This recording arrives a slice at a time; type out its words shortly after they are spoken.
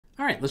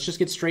right, let's just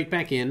get straight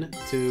back in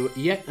to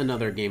yet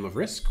another game of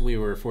Risk. We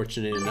were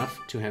fortunate enough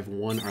to have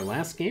won our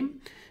last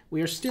game.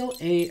 We are still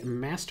a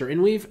master,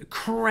 and we've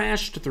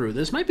crashed through.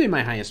 This might be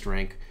my highest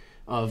rank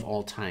of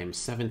all time,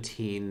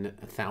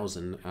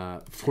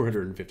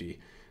 17,450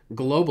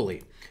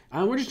 globally.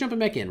 We're just jumping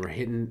back in. We're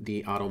hitting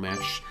the auto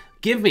match.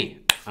 Give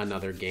me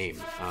another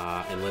game,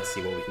 and let's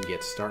see what we can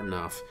get, starting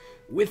off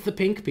with the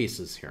pink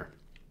pieces here.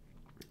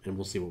 And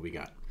we'll see what we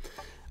got.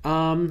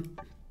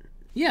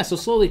 Yeah, so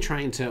slowly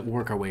trying to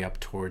work our way up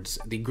towards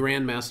the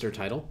Grandmaster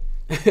title.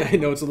 I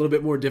know it's a little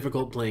bit more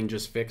difficult playing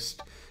just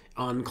fixed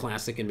on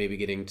Classic and maybe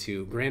getting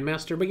to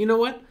Grandmaster, but you know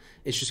what?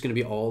 It's just going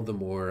to be all the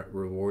more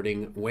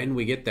rewarding when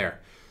we get there.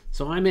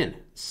 So I'm in.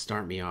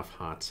 Start me off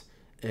hot.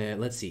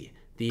 Let's see.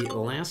 The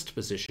last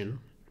position.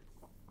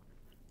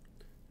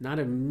 Not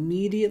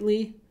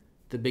immediately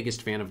the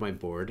biggest fan of my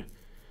board.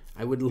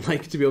 I would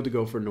like to be able to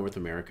go for North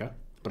America,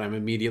 but I'm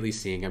immediately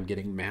seeing I'm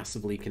getting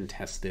massively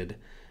contested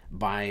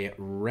by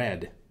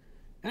red.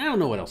 And I don't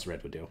know what else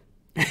red would do.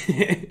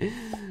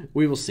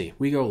 We will see.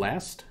 We go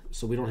last,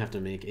 so we don't have to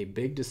make a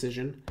big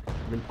decision.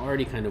 I'm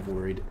already kind of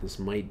worried this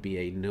might be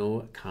a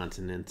no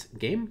continent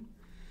game,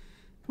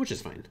 which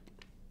is fine.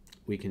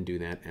 We can do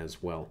that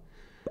as well.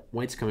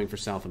 White's coming for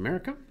South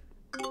America.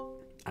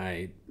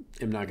 I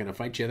am not going to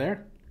fight you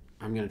there.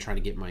 I'm going to try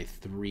to get my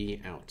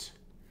 3 out.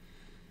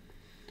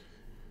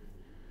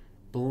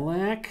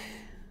 Black,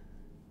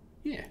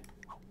 yeah.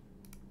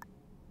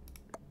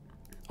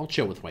 I'll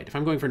chill with white. If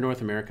I'm going for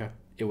North America,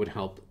 it would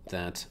help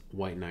that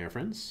white and I are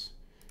friends.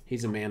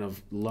 He's a man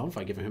of love.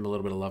 I give him a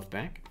little bit of love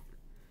back.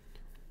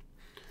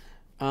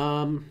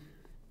 And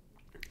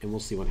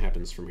we'll see what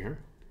happens from here.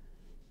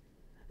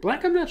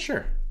 Black, I'm not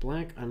sure.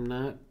 Black, I'm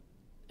not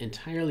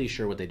entirely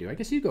sure what they do. I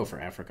guess you go for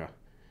Africa.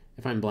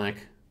 If I'm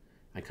black,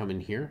 I come in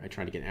here. I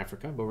try to get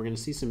Africa, but we're going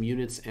to see some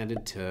units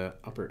added to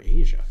Upper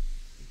Asia.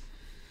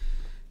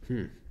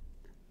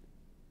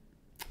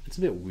 It's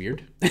a bit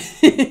weird.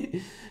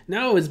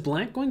 No, is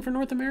black going for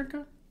North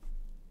America?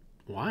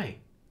 Why?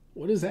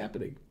 What is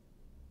happening?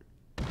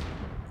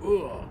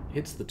 Ugh,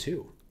 hits the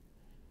 2.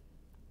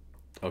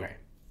 Okay.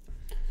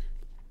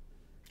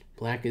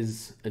 Black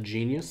is a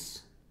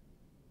genius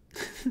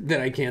that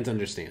I can't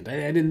understand.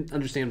 I didn't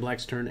understand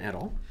black's turn at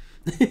all.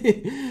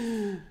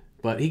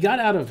 But he got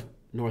out of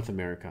North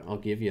America. I'll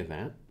give you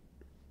that.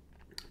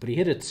 But he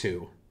hit a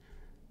 2.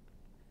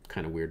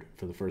 Kind of weird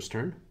for the first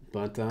turn.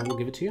 But we'll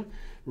give it to you.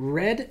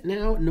 Red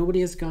now,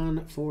 nobody has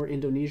gone for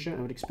Indonesia.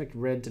 I would expect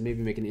red to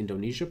maybe make an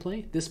Indonesia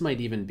play. This might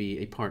even be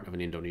a part of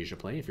an Indonesia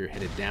play if you're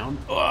headed down.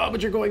 Oh,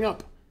 but you're going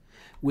up.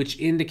 Which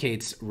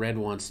indicates red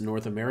wants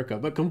North America,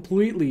 but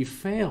completely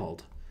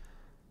failed.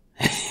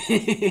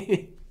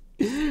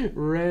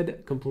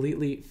 Red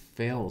completely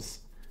fails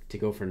to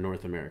go for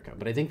North America.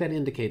 But I think that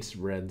indicates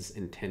red's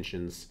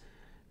intentions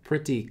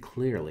pretty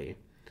clearly.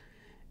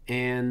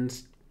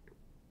 And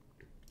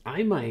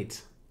I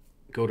might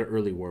go to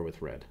early war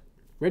with red.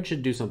 Red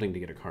should do something to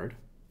get a card.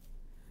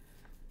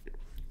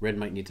 Red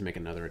might need to make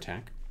another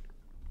attack.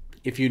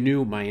 If you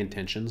knew my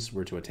intentions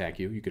were to attack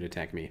you, you could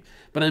attack me.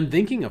 But I'm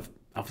thinking of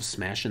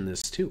smashing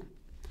this too.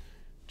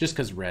 Just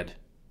because red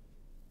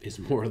is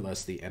more or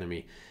less the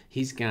enemy.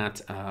 He's got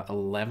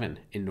 11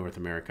 in North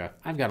America.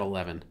 I've got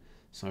 11.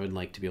 So I would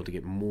like to be able to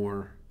get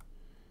more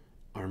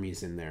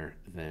armies in there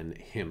than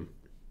him.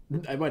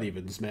 I might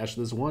even smash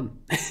this one.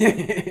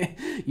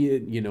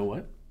 You know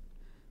what?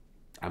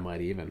 I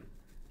might even.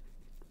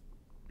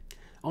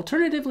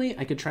 Alternatively,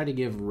 I could try to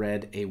give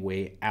red a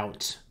way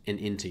out and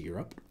into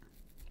Europe,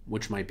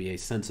 which might be a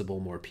sensible,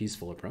 more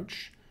peaceful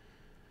approach.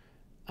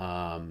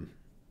 In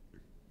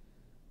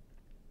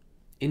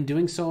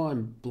doing so,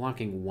 I'm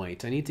blocking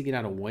white. I need to get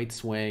out of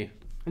white's way.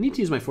 I need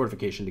to use my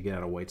fortification to get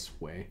out of white's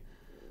way.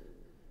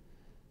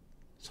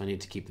 So I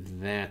need to keep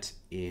that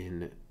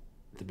in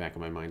the back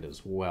of my mind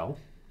as well.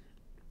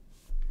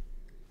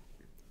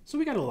 So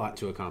we got a lot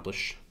to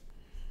accomplish.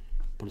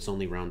 But it's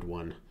only round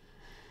 1.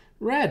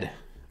 Red,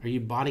 are you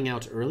botting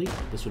out early?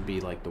 This would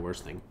be like the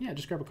worst thing. Yeah,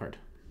 just grab a card.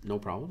 No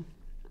problem.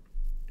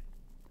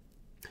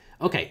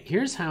 Okay,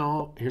 here's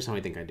how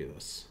I think I do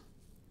this.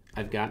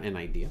 I've got an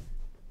idea.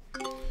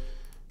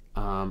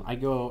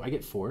 I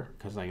get 4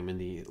 because I am in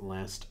the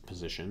last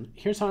position.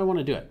 Here's how I want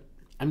to do it.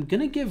 I'm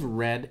gonna give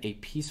red a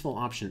peaceful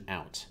option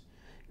out.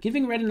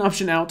 Giving red an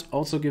option out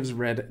also gives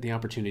red the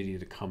opportunity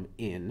to come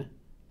in,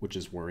 which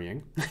is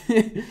worrying.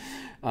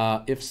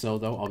 If so,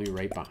 though, I'll be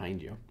right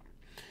behind you.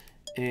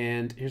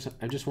 And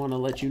I just want to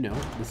let you know,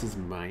 this is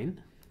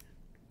mine.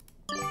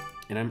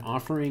 And I'm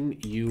offering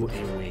you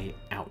a way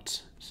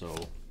out. So,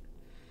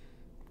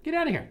 get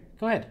out of here.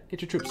 Go ahead.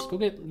 Get your troops. Go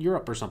get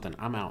Europe or something.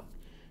 I'm out.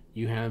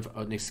 You have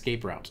an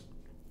escape route.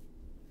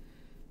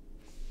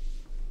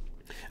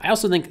 I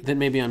also think that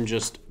maybe I'm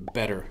just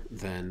better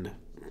than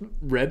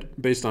red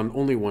based on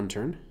only 1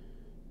 turn.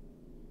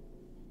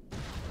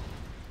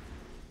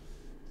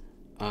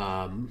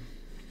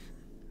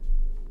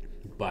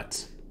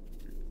 But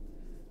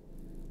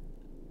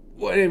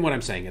what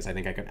I'm saying is I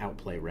think I could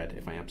outplay red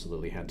if I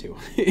absolutely had to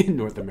in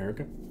North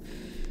America.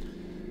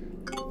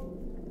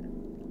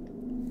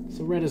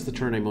 So red is the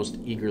turn I most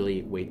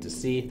eagerly wait to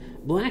see.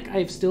 Black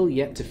I've still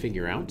yet to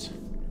figure out.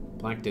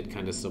 Black did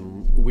kind of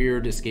some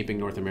weird escaping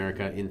North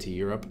America into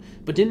Europe,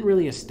 but didn't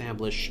really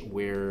establish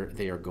where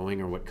they are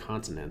going or what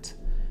continent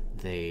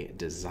they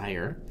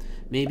desire.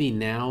 Maybe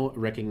now,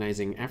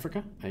 recognizing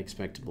Africa, I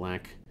expect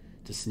black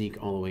to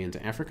sneak all the way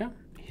into Africa,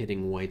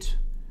 hitting white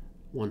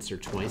once or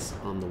twice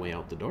on the way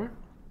out the door.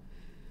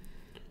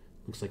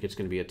 Looks like it's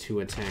going to be a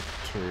 2-attack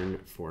turn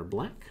for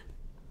black.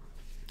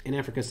 And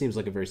Africa seems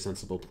like a very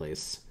sensible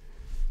place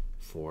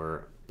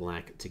for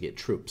black to get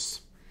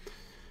troops.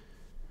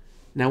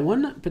 Now,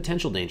 one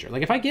potential danger,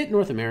 like if I get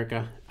North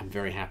America, I'm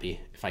very happy.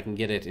 If I can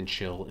get it and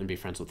chill and be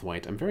friends with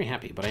white, I'm very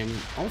happy, but I'm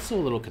also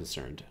a little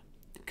concerned.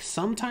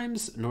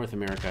 Sometimes North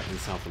America and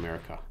South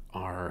America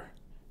are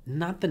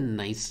not the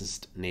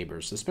nicest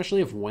neighbors,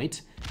 especially if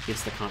white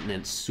gets the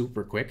continent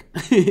super quick.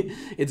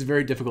 It's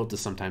very difficult to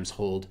sometimes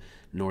hold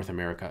North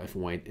America if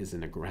white is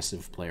an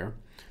aggressive player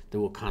that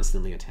will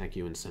constantly attack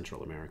you in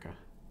Central America.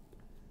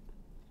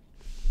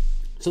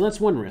 So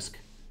that's one risk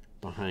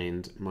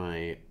behind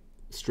my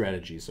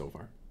strategy so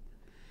far.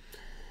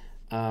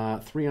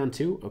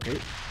 3-on-2, okay.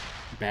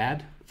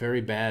 Bad,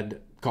 very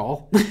bad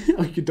call.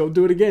 You don't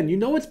do it again. You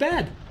know it's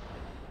bad.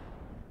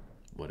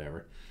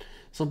 Whatever.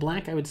 So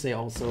black, I would say,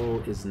 also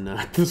is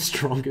not the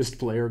strongest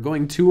player.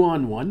 Going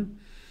 2-on-1.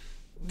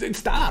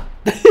 Stop.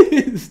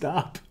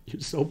 Stop.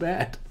 You're so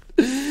bad.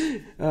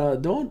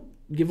 Don't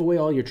give away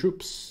all your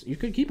troops. You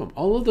could keep them.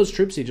 All of those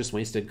troops you just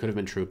wasted could have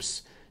been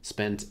troops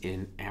spent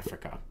in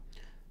Africa.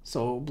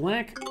 So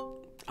black,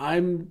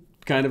 I'm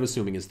kind of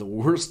assuming is the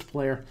worst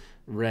player.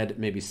 Red,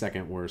 maybe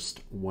second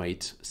worst.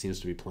 White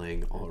seems to be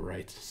playing all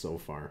right so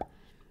far.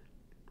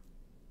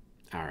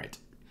 All right.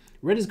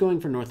 Red is going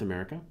for North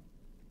America.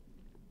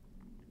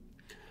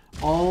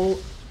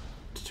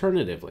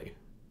 Alternatively,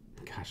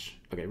 gosh,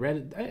 okay,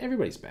 red,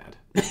 everybody's bad.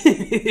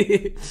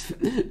 And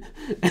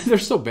they're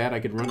so bad I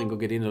could run and go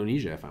get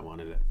Indonesia if I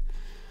wanted it.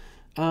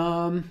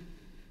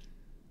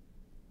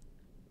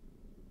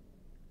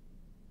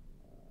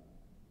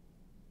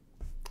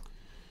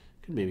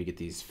 Could maybe get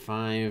these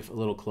 5 a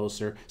little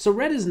closer. So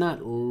red is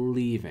not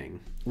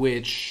leaving,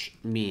 which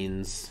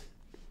means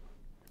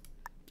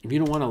if you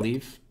don't want to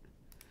leave,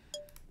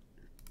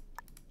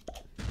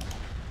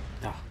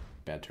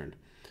 bad turn.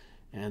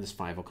 And this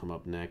 5 will come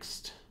up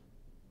next.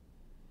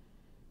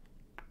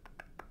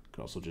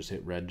 Could also just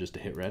hit red just to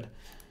hit red.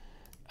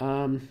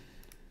 Okay,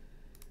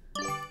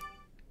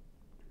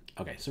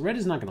 so red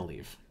is not going to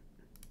leave.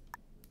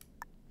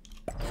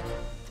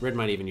 Red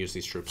might even use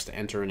these troops to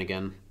enter in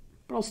again,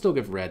 but I'll still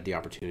give red the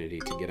opportunity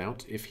to get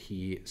out if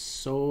he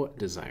so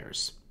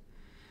desires.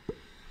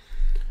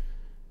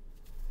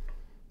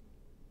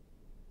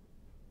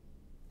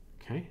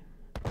 Okay.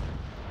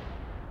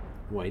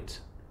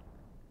 White.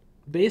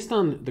 Based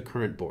on the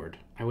current board,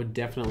 I wouldn't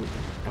go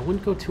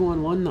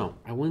 2-on-1 though.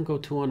 I wouldn't go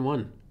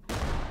 2-on-1.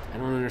 I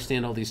don't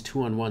understand all these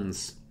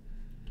 2-on-1s.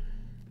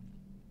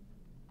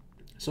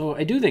 So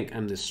I do think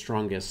I'm the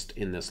strongest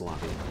in this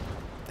lobby.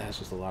 That's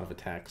just a lot of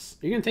attacks.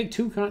 You're going to take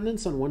 2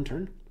 continents on 1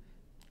 turn?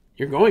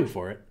 You're going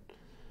for it.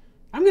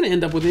 I'm going to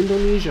end up with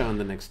Indonesia on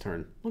the next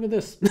turn. Look at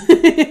this.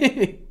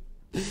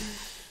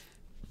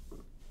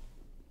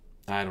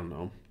 I don't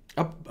know.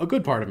 A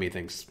good part of me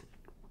thinks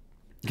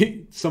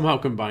somehow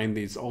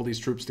combine all these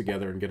troops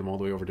together and get them all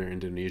the way over to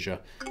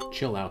Indonesia.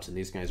 Chill out, and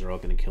these guys are all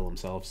going to kill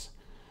themselves.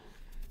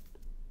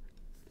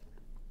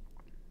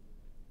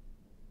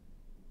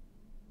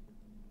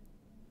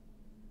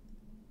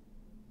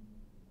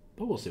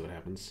 But we'll see what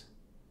happens.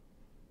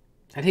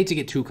 I'd hate to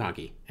get too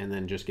cocky and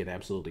then just get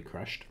absolutely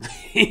crushed.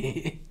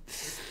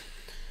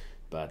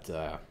 But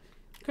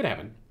could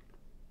happen.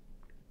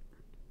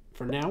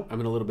 For now, I'm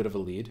in a little bit of a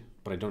lead,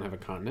 but I don't have a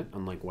continent,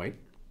 unlike white.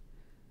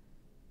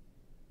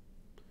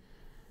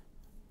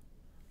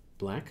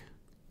 Black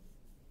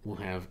will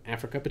have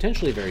Africa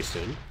potentially very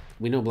soon.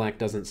 We know black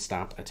doesn't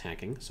stop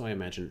attacking, so I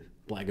imagine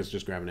black is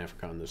just grabbing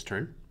Africa on this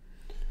turn.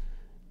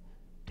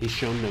 He's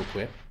shown no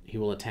quit. He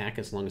will attack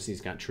as long as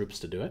he's got troops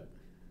to do it.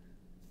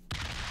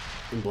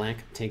 And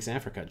black takes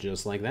Africa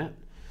just like that.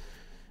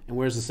 And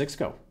where's the 6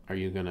 go? Are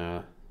you going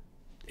to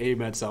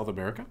aim at South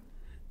America?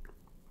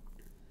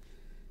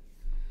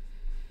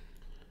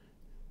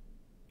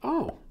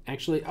 Oh,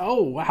 actually,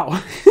 oh,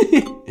 wow.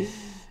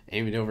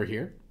 Aim it over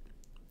here.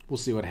 We'll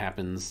see what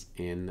happens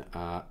in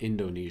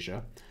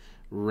Indonesia.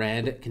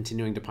 Red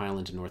continuing to pile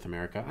into North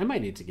America. I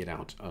might need to get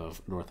out of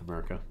North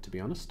America, to be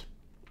honest.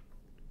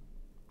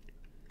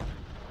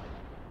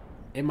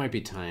 It might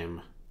be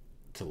time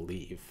to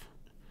leave.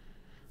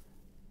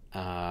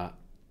 So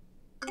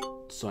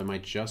I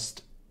might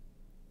just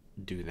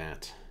do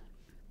that.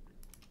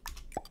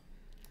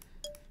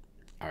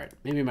 All right,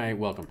 maybe my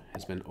welcome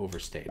has been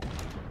overstayed.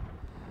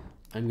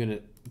 I'm going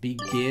to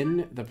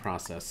begin the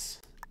process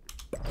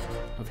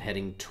of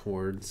heading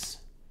towards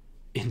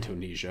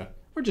Indonesia,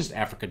 or just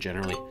Africa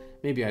generally.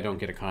 Maybe I don't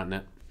get a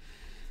continent.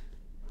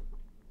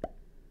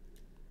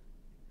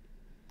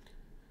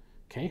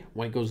 Okay,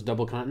 white goes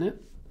double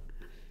continent.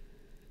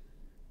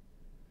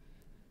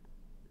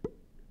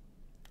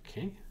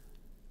 Okay.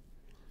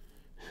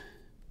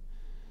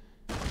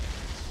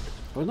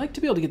 I would like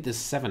to be able to get this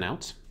 7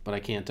 out, but I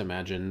can't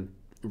imagine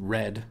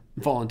red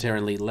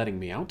voluntarily letting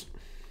me out.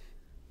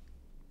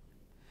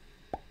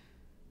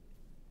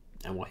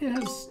 And white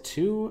has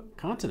 2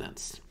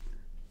 continents.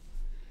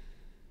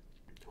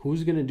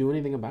 Who's going to do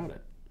anything about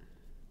it?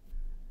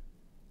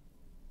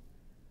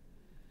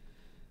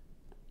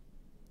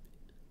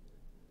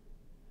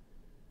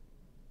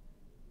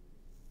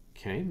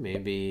 Okay,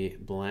 maybe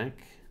black.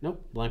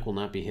 Nope, black will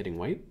not be hitting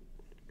white.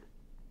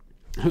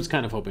 I was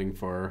kind of hoping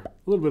for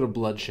a little bit of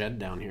bloodshed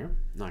down here.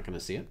 Not going to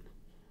see it.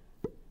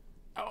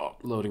 Oh,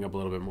 loading up a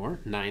little bit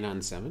more. 9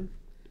 on 7.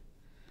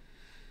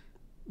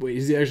 Wait,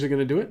 is he actually going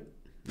to do it?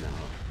 No.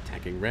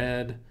 Attacking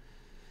red.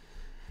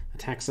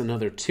 Attacks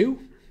another 2.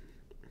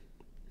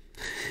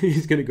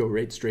 He's going to go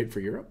right straight for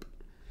Europe.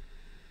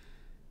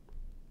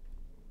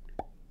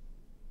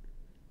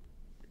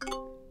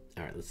 All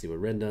right, let's see what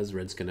red does.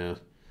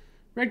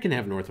 Red can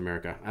have North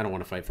America. I don't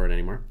want to fight for it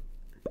anymore.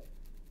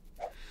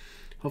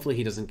 Hopefully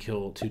he doesn't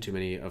kill too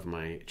many of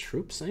my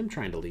troops. I'm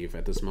trying to leave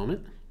at this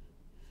moment.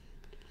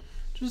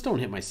 Just don't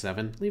hit my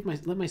 7.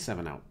 Let my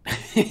 7 out.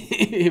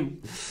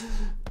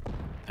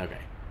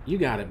 Okay. You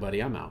got it,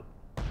 buddy. I'm out.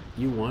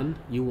 You won.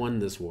 You won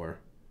this war.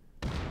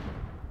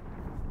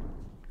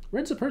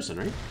 Red's a person,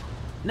 right?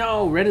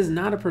 No, red is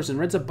not a person.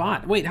 Red's a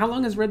bot. Wait, how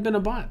long has red been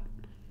a bot?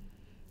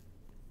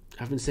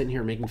 I've been sitting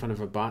here making fun of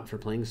a bot for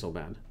playing so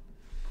bad.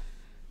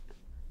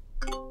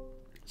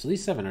 So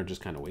these 7 are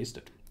just kind of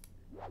wasted.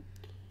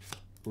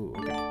 Ooh,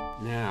 okay.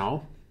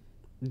 Now,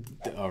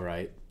 all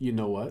right, you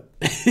know what?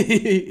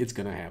 It's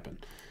going to happen.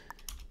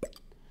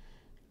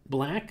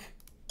 Black,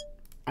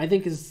 I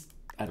think is,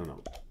 I don't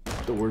know,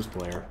 the worst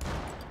player.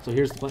 So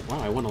here's the play.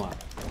 Wow, I won a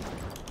lot.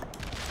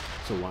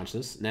 So watch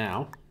this.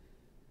 Now,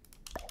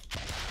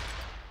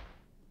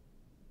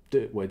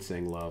 white's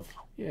saying love.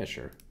 Yeah,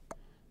 sure.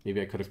 Maybe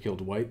I could have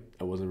killed white.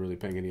 I wasn't really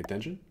paying any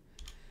attention.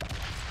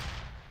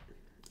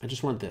 I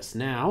just want this.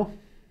 Now,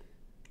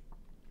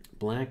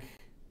 black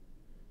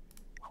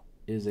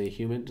is a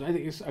human. I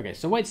think it's okay.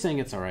 So white's saying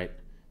it's all right.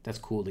 That's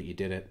cool that you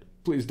did it.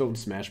 Please don't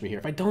smash me here.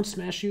 If I don't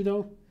smash you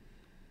though,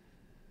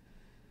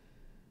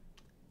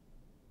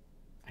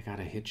 I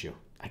gotta hit you.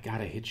 I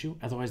gotta hit you.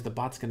 Otherwise the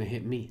bot's gonna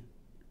hit me.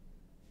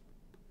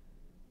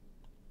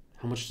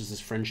 How much does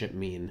this friendship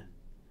mean?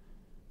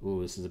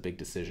 Ooh, this is a big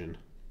decision.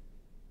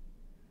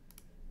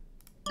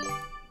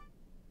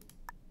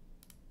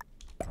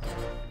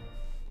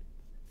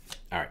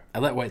 All right, I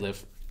let white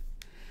live.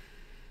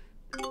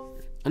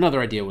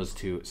 Another idea was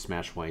to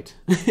smash white.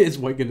 Is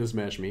white going to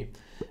smash me?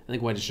 I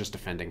think white is just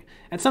defending.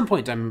 At some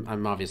point,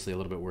 I'm obviously a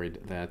little bit worried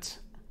that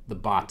the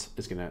bot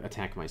is going to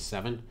attack my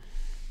 7,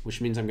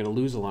 which means I'm going to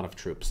lose a lot of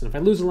troops. And if I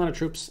lose a lot of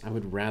troops, I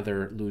would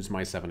rather lose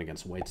my 7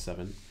 against white's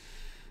 7.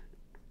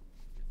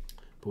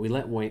 But we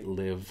let white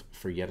live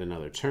for yet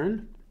another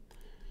turn.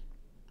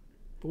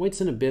 But white's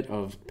in a bit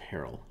of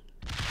peril.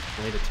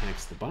 White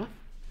attacks the bot.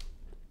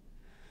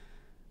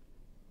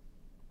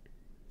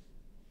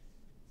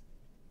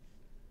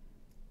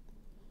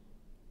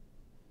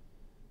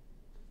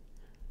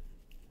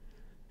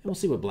 And we'll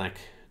see what black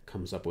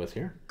comes up with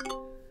here.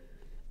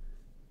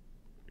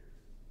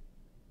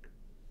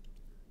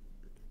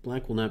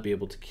 Black will not be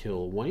able to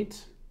kill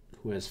white,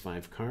 who has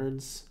 5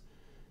 cards.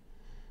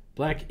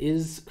 Black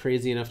is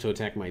crazy enough to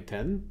attack my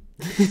 10.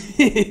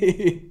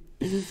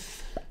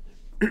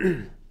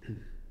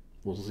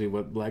 We'll see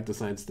what black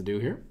decides to do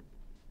here.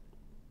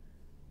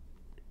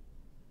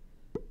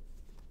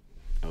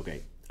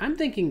 Okay, I'm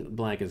thinking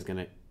black is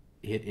gonna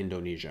hit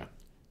Indonesia.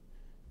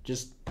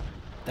 Just,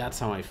 that's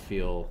how I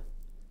feel.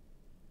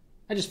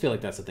 I just feel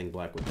like that's the thing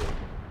black would do.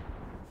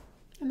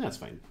 And that's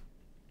fine.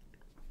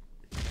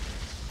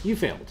 You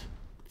failed.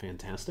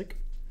 Fantastic.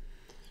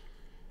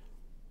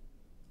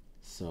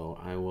 So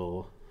I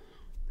will...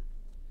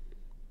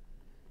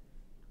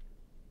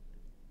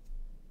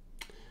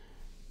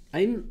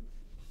 A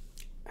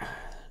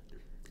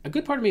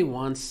good part of me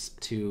wants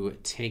to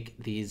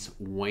take these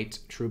white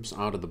troops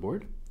out of the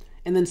board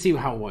and then see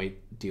how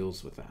white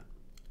deals with that.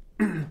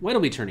 White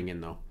will be turning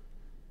in, though.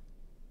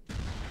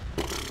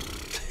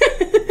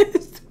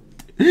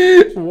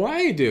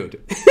 Why,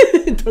 dude?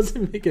 It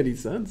doesn't make any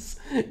sense.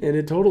 And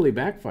it totally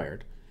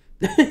backfired.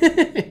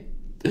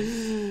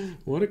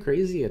 What a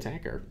crazy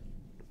attacker.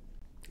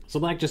 So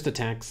black just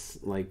attacks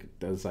like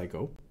the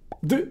psycho.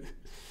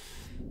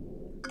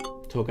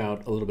 Took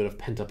out a little bit of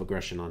pent-up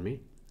aggression on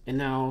me. And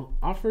now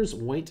offers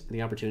white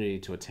the opportunity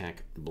to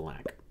attack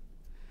black.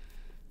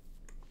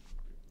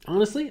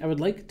 Honestly, I would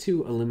like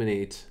to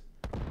eliminate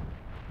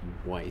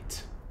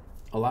white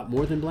a lot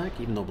more than black,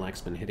 even though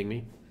black's been hitting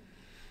me.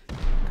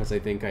 Because I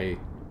think I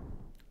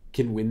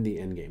can win the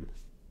endgame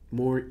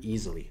more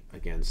easily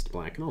against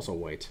black. And also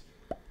white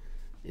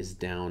is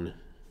down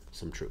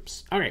some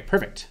troops. All right,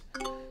 perfect.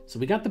 So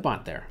we got the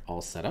bot there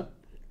all set up.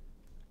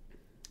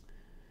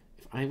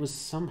 If I was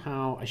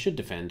somehow... I should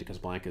defend because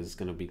black is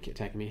going to be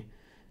attacking me.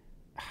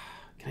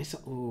 Can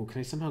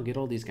I somehow get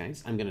all these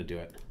guys? I'm going to do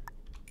it.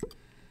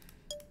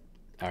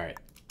 All right.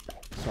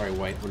 Sorry,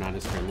 white. We're not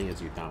as friendly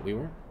as you thought we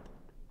were.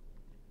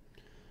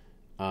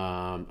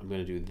 I'm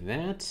going to do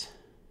that.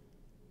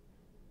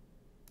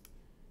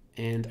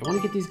 And I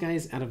want to get these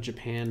guys out of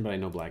Japan, but I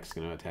know black's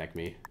going to attack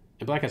me.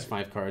 And black has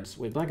 5 cards.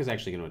 Wait, black is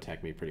actually going to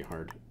attack me pretty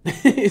hard.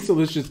 So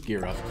let's just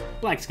gear up.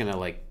 Black's going to,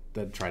 like,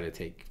 try to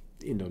take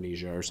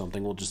Indonesia or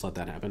something. We'll just let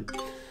that happen.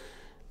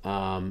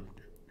 But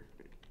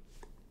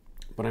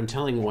I'm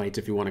telling white,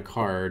 if you want a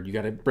card, you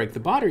got to break the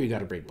bot or you got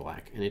to break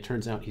black. And it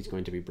turns out he's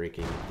going to be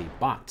breaking the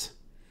bot.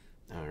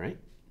 All right,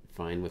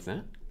 fine with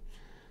that.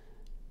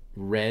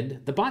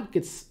 Red, the bot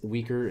gets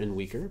weaker and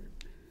weaker.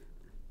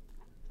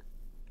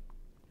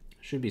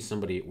 Should be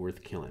somebody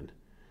worth killing.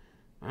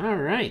 All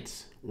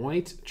right,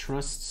 white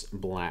trusts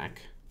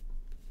black.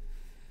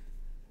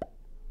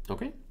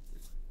 Okay.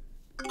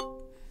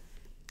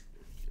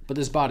 But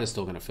this bot is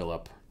still going to fill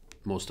up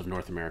most of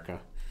North America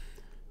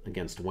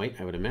against white,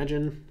 I would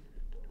imagine.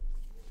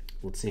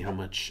 Let's see how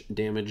much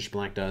damage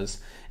black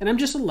does. And I'm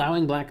just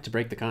allowing black to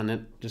break the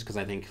continent just because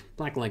I think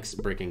black likes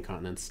breaking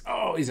continents.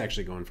 Oh, he's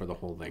actually going for the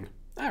whole thing.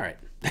 All right.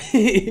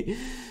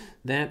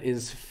 That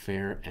is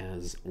fair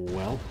as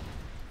well.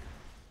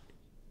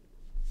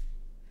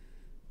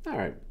 All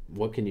right.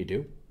 What can you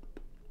do?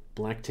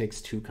 Black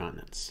takes 2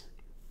 continents.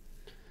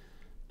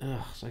 Ugh,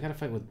 so I got to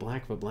fight with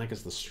black, but black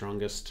is the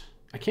strongest.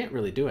 I can't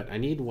really do it. I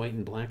need white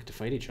and black to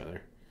fight each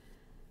other.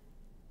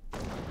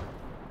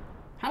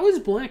 How is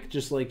black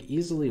just, like,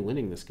 easily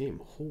winning this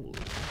game? Holy.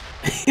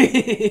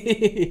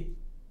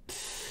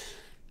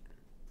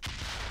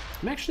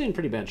 I'm actually in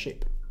pretty bad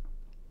shape.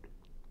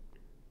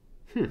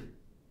 9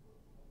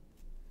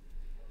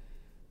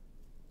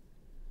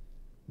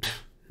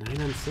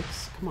 on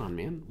 6? Come on,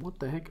 man. What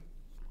the heck?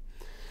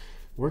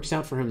 Works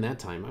out for him that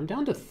time. I'm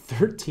down to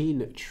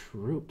 13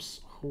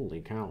 troops.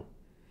 Holy cow.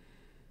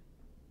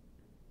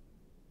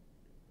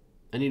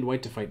 I need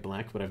white to fight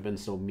black, but I've been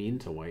so mean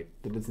to white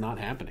that it's not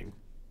happening.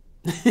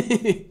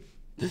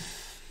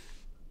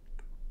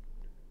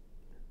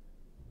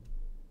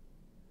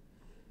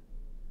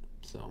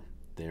 So,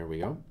 there we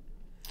go.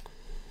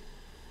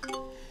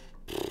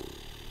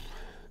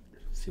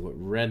 See what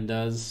red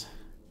does.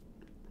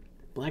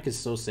 Black is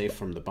so safe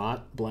from the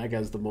bot. Black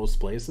has the most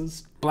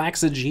places.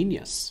 Black's a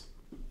genius.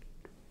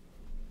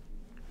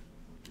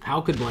 How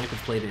could black have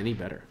played any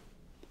better?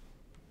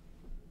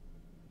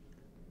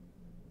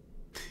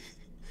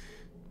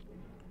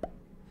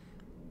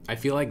 I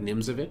feel like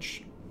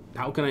Nimzovich.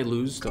 How can I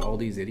lose to all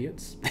these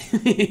idiots?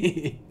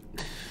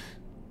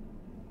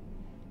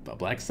 But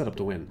black's set up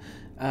to win.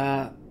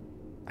 I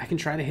can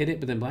try to hit it,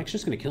 but then black's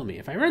just going to kill me.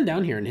 If I run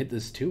down here and hit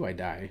this too, I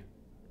die.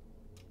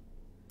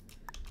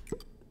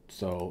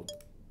 So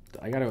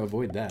I got to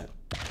avoid that.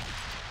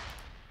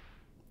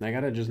 I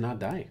got to just not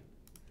die.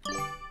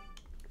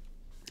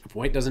 If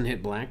white doesn't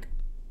hit black,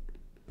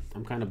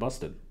 I'm kind of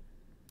busted.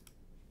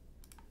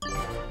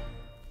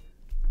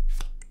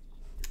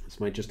 This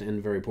might just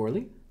end very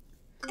poorly.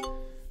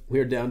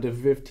 We're down to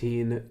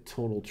 15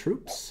 total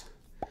troops.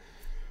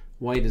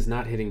 White is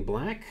not hitting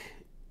black.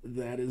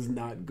 That is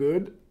not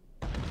good.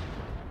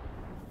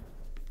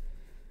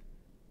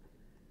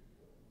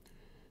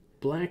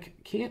 Black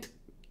can't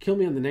kill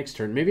me on the next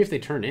turn. Maybe if they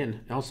turn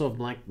in. Also, if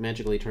black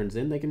magically turns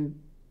in, they can...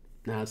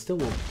 Nah, it still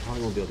won't,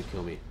 probably won't be able to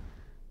kill me.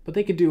 But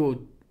they could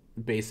do...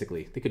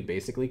 Basically. They could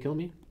basically kill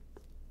me.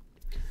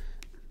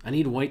 I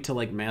need white to,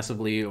 like,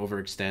 massively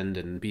overextend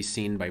and be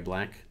seen by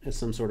black as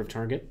some sort of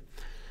target.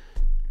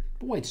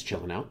 But white's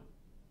chilling out.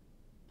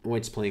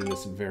 White's playing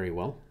this very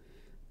well.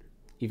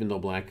 Even though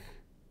black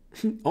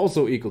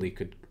also equally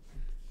could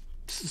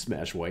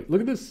smash white.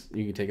 Look at this.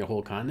 You can take a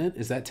whole continent.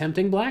 Is that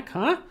tempting, black?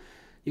 Huh?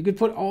 You could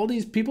put all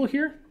these people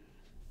here?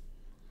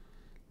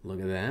 Look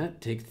at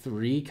that. Take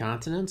 3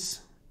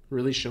 continents.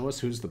 Really show us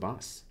who's the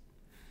boss.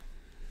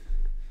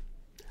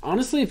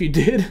 Honestly, if you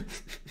did,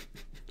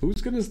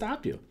 who's going to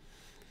stop you?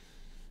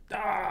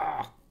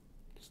 Ah!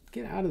 Just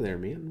get out of there,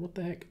 man. What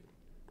the heck?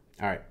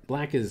 All right.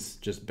 Black is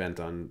just bent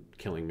on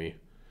killing me,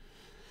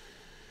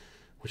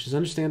 which is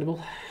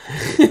understandable.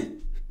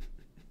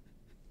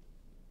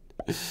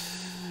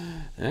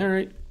 All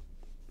right.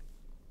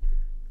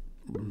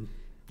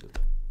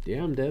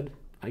 Yeah, I'm dead.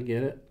 I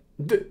get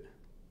it.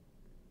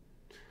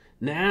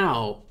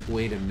 Now,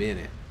 wait a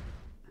minute.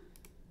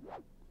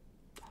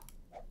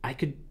 I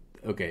could...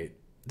 Okay,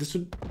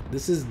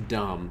 this is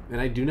dumb,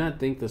 and I do not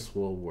think this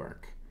will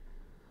work.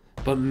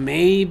 But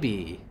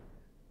maybe,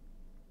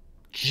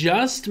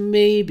 just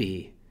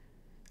maybe,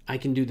 I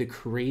can do the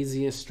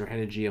craziest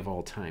strategy of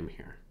all time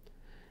here.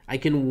 I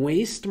can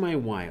waste my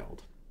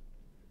wild.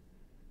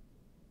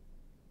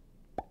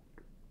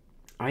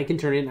 I can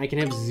turn in, I can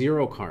have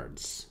 0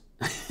 cards.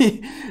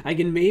 I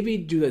can maybe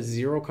do a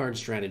 0 card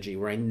strategy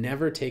where I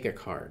never take a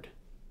card.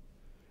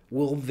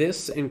 Will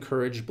this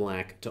encourage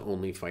black to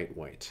only fight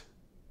white?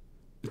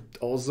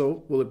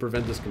 Also, will it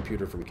prevent this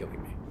computer from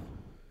killing me?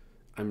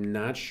 I'm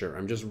not sure.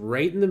 I'm just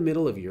right in the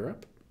middle of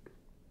Europe.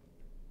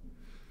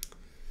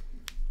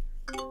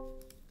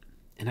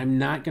 And I'm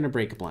not going to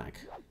break black.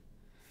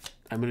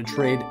 I'm going to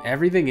trade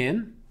everything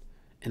in,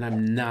 and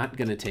I'm not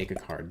going to take a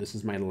card. This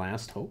is my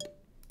last hope.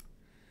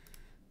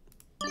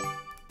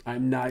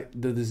 I'm not...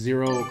 The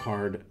 0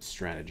 card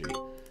strategy.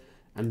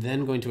 I'm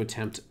then going to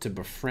attempt to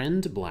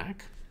befriend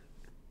black.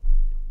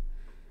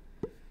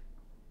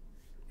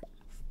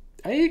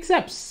 He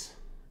accepts.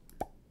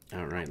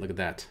 All right, look at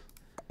that.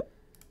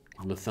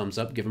 Give him a thumbs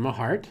up, give him a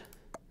heart.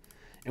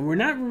 And we're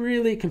not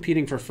really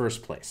competing for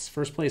first place.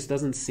 First place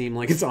doesn't seem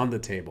like it's on the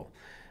table.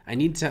 I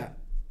need to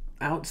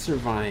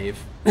out-survive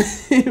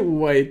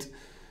white.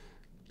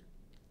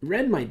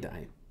 Red might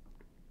die.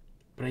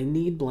 But I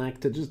need black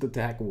to just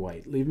attack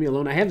white. Leave me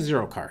alone. I have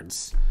 0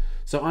 cards.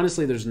 So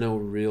honestly, there's no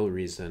real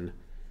reason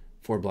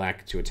for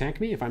black to attack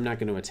me if I'm not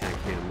going to attack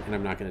him and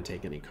I'm not going to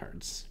take any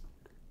cards.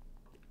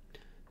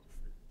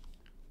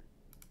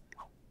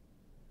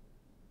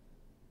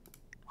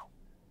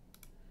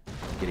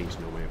 Getting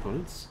to know my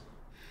opponents.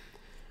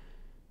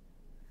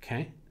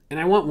 Okay. And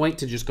I want white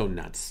to just go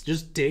nuts.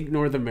 Just dig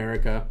North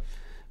America.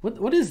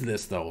 What is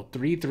this, though?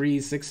 3, 3,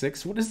 6,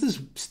 6? What is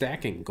this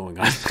stacking going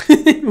on?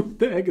 What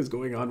the heck is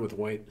going on with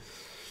white?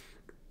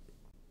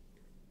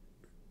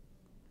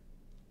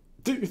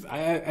 Dude,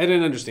 I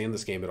didn't understand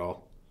this game at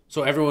all.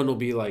 So everyone will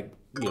be like,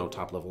 you know,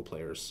 top-level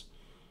players.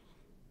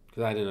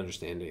 Because I didn't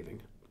understand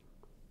anything.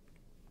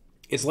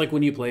 It's like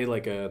when you play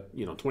like a,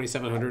 you know,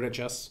 2700 at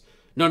chess.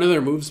 None of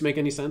their moves make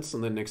any sense,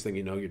 and then next thing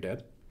you know, you're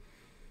dead.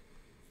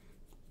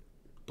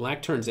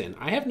 Black turns in.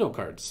 I have no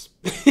cards.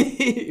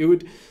 It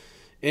would...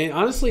 And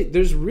honestly,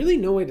 there's really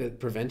no way to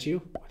prevent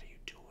you. What are you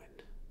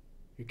doing?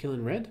 You're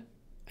killing red?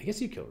 I guess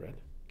you kill red.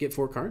 Get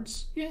 4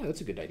 cards? Yeah, that's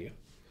a good idea.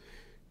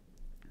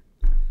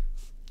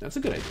 That's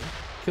a good idea.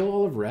 Kill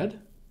all of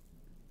red?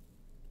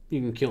 You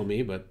can kill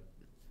me, but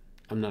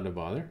I'm not a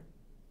bother.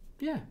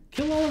 Yeah,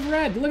 kill all of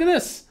red. Look at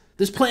this.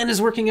 This plan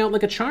is working out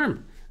like a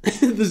charm.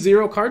 The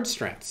 0 card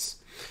strats.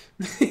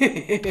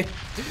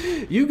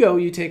 You go,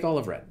 you take all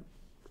of red.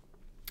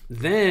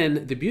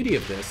 Then, the beauty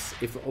of this,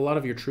 if a lot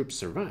of your troops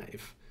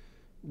survive...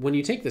 When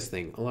you take this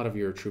thing, a lot of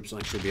your troops will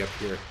actually be up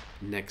here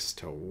next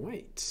to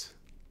white.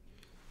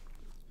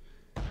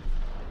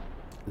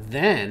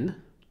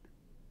 Then,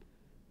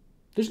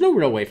 there's no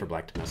real way for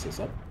black to mess this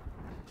up.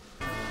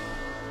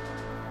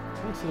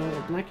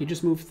 So black, you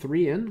just move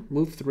 3 in.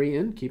 Move 3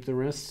 in, keep the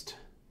rest.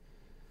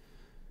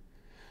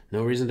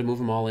 No reason to move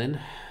them all in.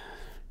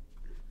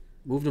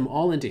 Moved them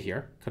all into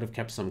here. Could have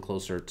kept some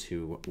closer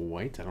to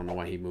white. I don't know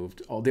why he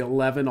moved all the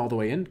 11 all the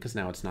way in, because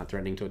now it's not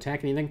threatening to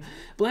attack anything.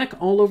 Black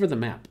all over the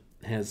map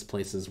has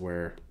places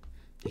where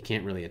he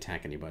can't really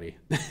attack anybody.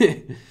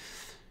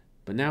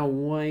 But now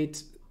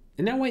white...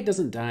 And now white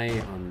doesn't die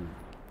on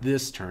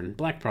this turn.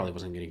 Black probably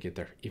wasn't going to get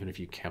there, even if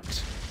you kept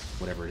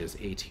whatever it is,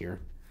 8 here.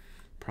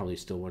 Probably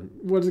still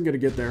wasn't going to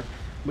get there.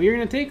 But you're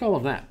going to take all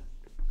of that.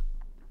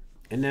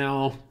 And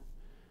now...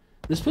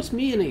 This puts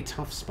me in a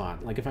tough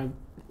spot. Like, if I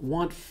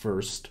want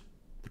first,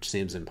 which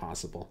seems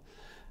impossible,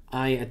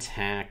 I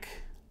attack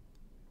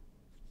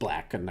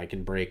black, and I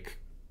can break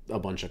a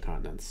bunch of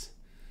continents.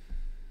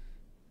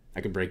 I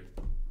can break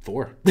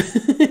 4.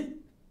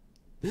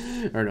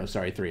 Or no,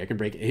 sorry, 3. I can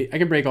break 8. I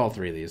can break all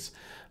 3 of these.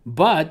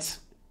 But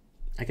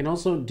I can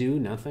also do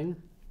nothing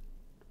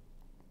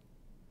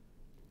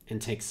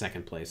and take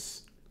 2nd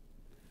place,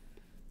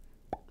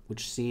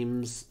 which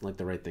seems like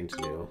the right thing to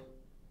do.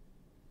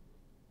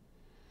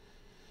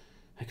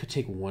 I could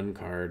take 1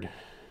 card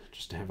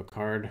just to have a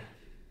card.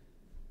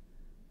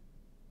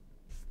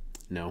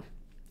 No,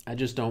 I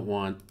just don't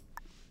want...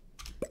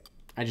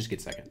 I just get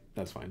 2nd.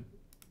 That's fine.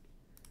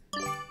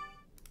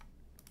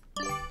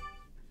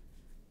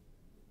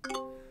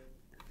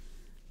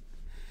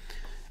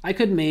 I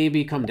could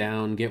maybe come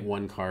down, get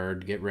 1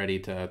 card, get ready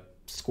to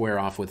square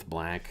off with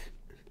black.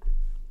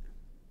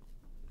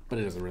 But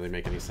it doesn't really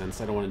make any sense.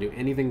 I don't want to do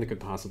anything that could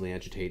possibly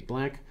agitate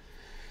black.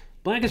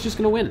 Black is just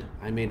going to win.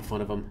 I made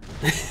fun of him.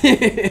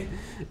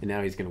 And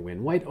now he's going to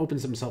win. White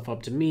opens himself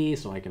up to me,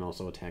 so I can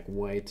also attack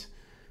white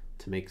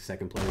to make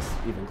 2nd place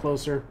even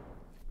closer.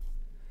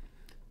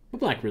 But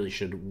black really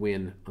should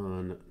win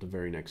on the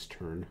very next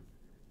turn.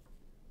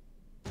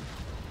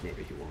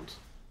 Maybe he won't.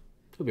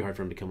 It'll be hard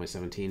for him to kill my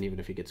 17, even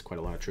if he gets quite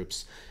a lot of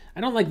troops.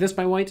 I don't like this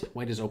by white.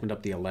 White has opened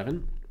up the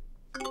 11.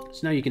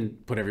 So now you can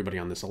put everybody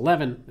on this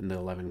 11, and the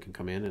 11 can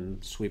come in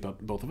and sweep up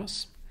both of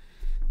us.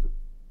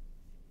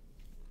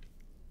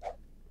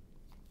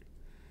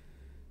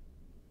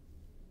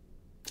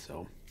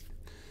 So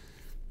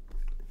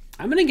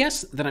I'm going to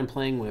guess that I'm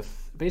playing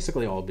with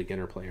basically all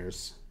beginner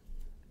players,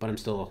 but I'm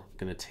still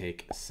going to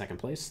take 2nd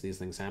place. These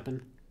things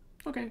happen.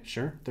 Okay,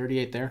 sure.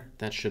 38 there.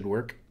 That should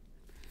work.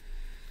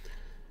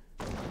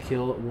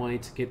 Kill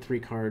white, get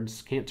 3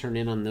 cards. Can't turn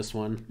in on this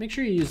one. Make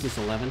sure you use this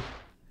 11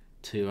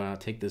 to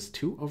take this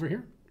 2 over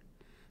here.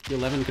 The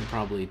 11 could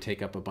probably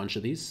take up a bunch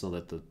of these so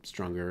that the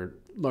stronger,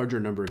 larger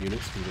number of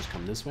units can just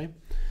come this way.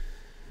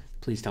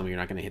 Please tell me you're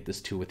not going to hit this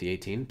 2 with the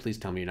 18. Please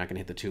tell me you're not going to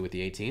hit the 2 with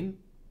the 18.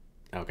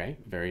 Okay,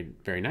 very,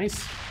 very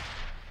nice.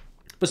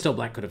 But still,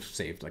 black could have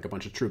saved like a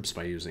bunch of troops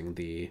by using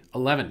the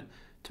 11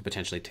 to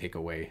potentially take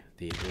away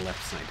the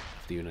left side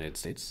of the United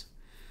States.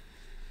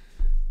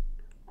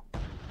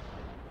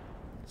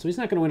 So he's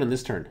not going to win on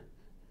this turn.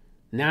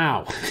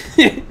 Now,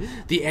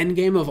 the end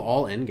game of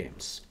all end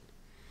games.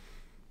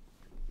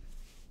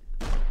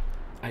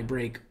 I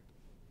break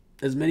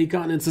as many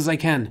continents as I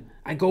can.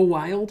 I go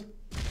wild.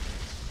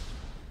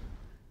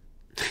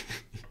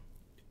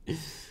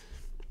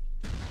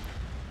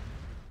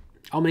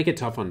 I'll make it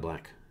tough on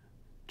black.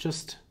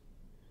 Just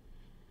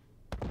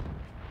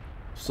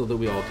so that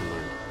we all can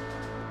learn.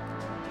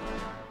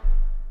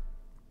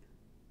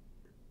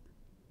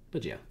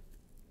 But yeah.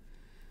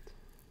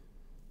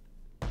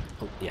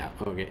 Oh, yeah,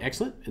 okay,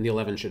 excellent. And the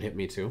 11 should hit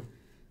me too.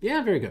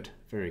 Yeah, very good.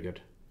 Very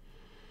good.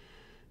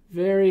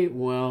 Very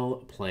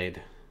well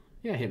played.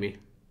 Yeah, hit me.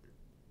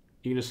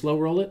 You gonna slow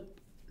roll it?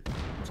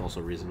 It's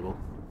also reasonable.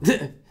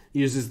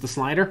 Uses the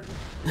slider.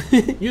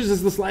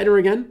 Uses the slider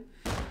again.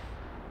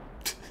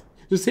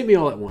 Just hit me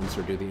all at once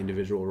or do the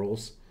individual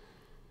rolls.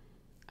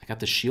 I got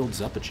the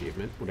shields up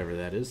achievement, whatever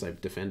that is.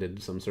 I've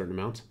defended some certain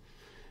amount.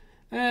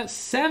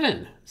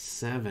 7.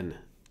 7.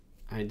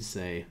 I'd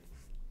say.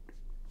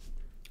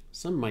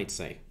 Some might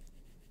say.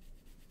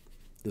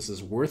 This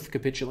is worth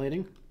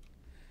capitulating.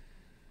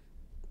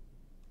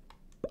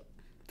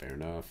 Fair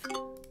enough.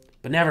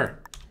 But never.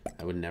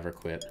 I would never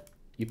quit.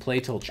 You play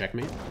till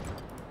checkmate.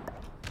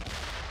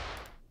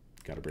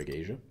 Gotta break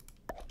Asia.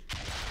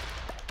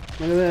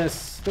 Look at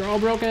this. They're all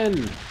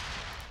broken.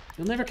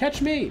 You'll never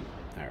catch me.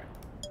 All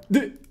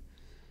right.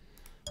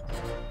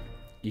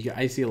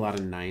 I see a lot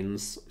of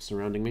 9s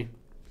surrounding me.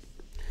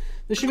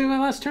 This should be my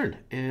last turn.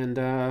 And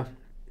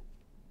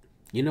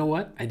you know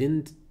what? I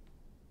didn't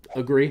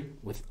agree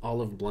with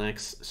all of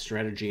black's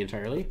strategy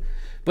entirely,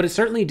 but it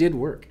certainly did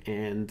work.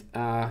 And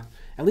at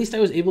least I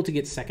was able to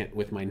get second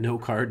with my no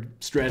card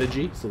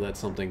strategy. So that's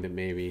something that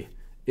maybe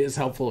is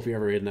helpful if you're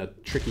ever in a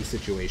tricky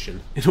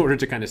situation in order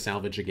to kind of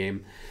salvage a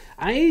game.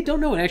 I don't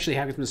know what actually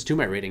happens to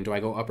my rating. Do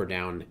I go up or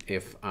down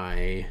if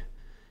I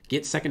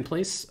get second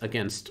place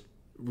against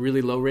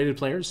really low rated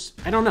players?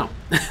 I don't know.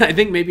 I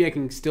think maybe I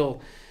can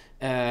still,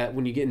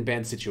 when you get in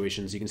bad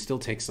situations, you can still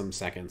take some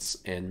seconds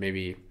and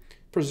maybe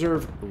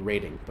preserve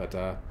rating. But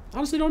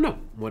honestly don't know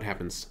what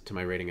happens to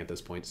my rating at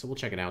this point. So we'll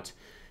check it out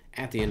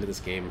at the end of this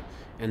game,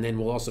 and then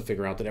we'll also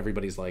figure out that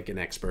everybody's like an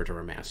expert or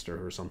a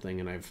master or something,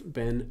 and I've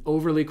been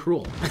overly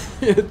cruel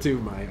to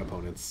my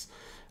opponents,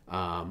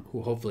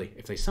 who hopefully,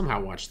 if they somehow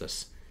watch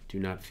this, do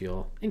not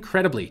feel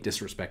incredibly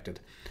disrespected.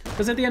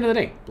 Because at the end of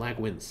the day, black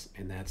wins,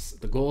 and that's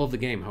the goal of the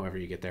game, however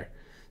you get there.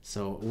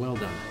 So well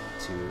done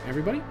to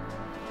everybody.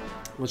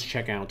 Let's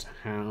check out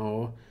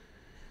how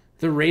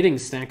the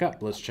ratings stack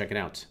up. Let's check it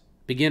out.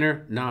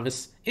 Beginner,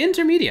 novice,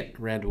 intermediate.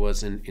 Red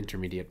was an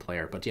intermediate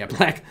player, but yeah,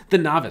 black, the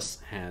novice,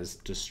 has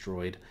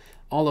destroyed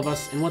all of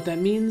us. And what that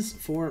means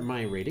for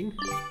my rating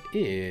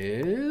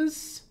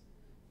is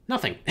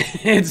nothing.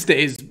 It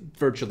stays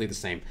virtually the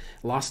same.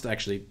 Lost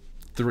actually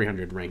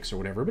 300 ranks or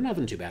whatever, but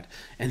nothing too bad.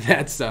 And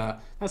that's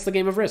the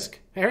game of Risk.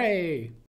 Hooray!